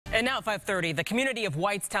And now at 5:30, the community of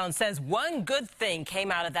Whitestown says one good thing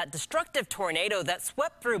came out of that destructive tornado that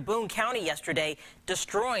swept through Boone County yesterday,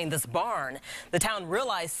 destroying this barn. The town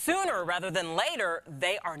realized sooner rather than later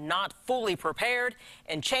they are not fully prepared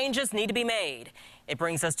and changes need to be made. It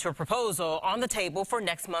brings us to a proposal on the table for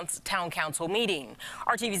next month's town council meeting.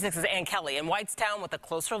 RTV6's Ann Kelly in Whitestown with a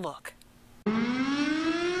closer look.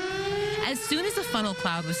 As soon as a funnel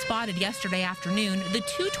cloud was spotted yesterday afternoon, the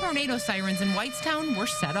 2 tornado sirens in Whitestown were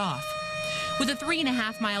set off. With a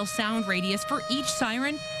 3.5-mile sound radius for each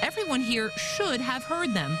siren, everyone here should have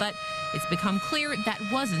heard them, but it's become clear that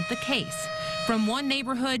wasn't the case. From one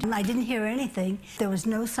neighborhood, I didn't hear anything. There was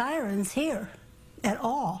no sirens here at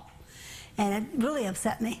all, and it really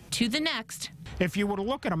upset me. To the next. If you were to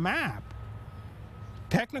look at a map,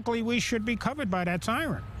 technically we should be covered by that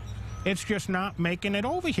siren. It's just not making it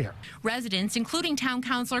over here. Residents, including Town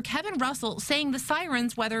Councilor Kevin Russell, saying the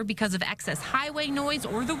sirens, whether because of excess highway noise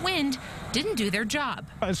or the wind, didn't do their job.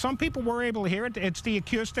 Some people were able to hear it. It's the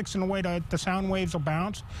acoustics and the way the sound waves will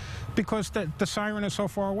bounce because the siren is so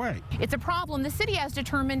far away. It's a problem the city has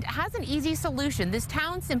determined has an easy solution. This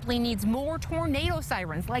town simply needs more tornado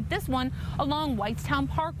sirens like this one along Whitestown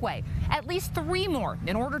Parkway. At least 3 more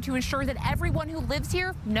in order to ensure that everyone who lives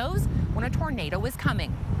here knows when a tornado is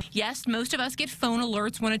coming. Yes, most of us get phone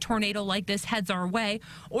alerts when a tornado like this heads our way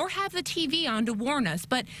or have the TV on to warn us,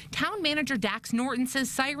 but town manager Dax Norton says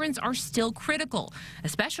sirens are still critical,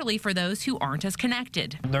 especially for those who aren't as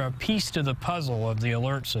connected. They're a piece to the puzzle of the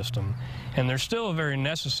alert system, and they're still a very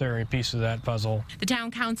necessary piece of that puzzle. The town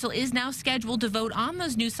council is now scheduled to vote on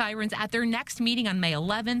those new sirens at their next meeting on May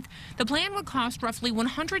 11th. The plan would cost roughly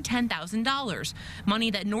 $110,000, money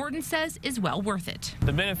that Norton says is well worth it.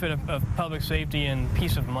 The benefit of public safety and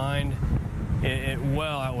peace of mind, it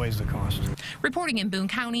well outweighs the cost. Reporting in Boone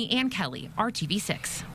County, Ann Kelly, RTV6.